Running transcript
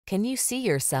Can you see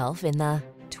yourself in the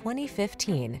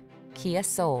 2015 Kia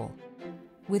Soul?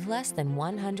 With less than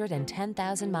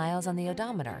 110,000 miles on the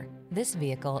odometer, this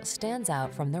vehicle stands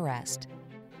out from the rest.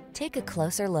 Take a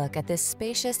closer look at this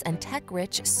spacious and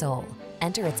tech-rich Soul.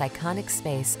 Enter its iconic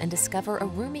space and discover a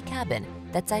roomy cabin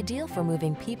that's ideal for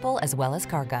moving people as well as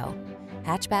cargo.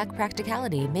 Hatchback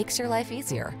practicality makes your life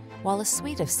easier, while a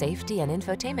suite of safety and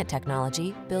infotainment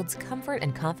technology builds comfort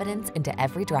and confidence into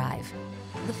every drive.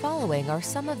 The following are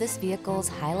some of this vehicle's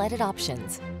highlighted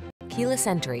options: keyless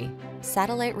entry,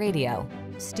 satellite radio,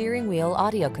 steering wheel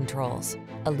audio controls,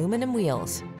 aluminum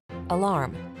wheels,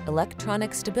 alarm,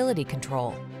 electronic stability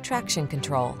control, traction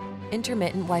control,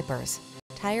 intermittent wipers,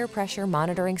 tire pressure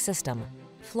monitoring system,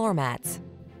 floor mats.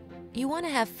 You want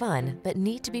to have fun but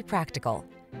need to be practical.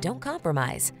 Don't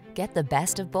compromise. Get the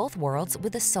best of both worlds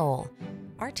with the Soul.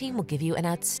 Our team will give you an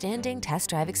outstanding test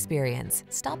drive experience.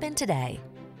 Stop in today.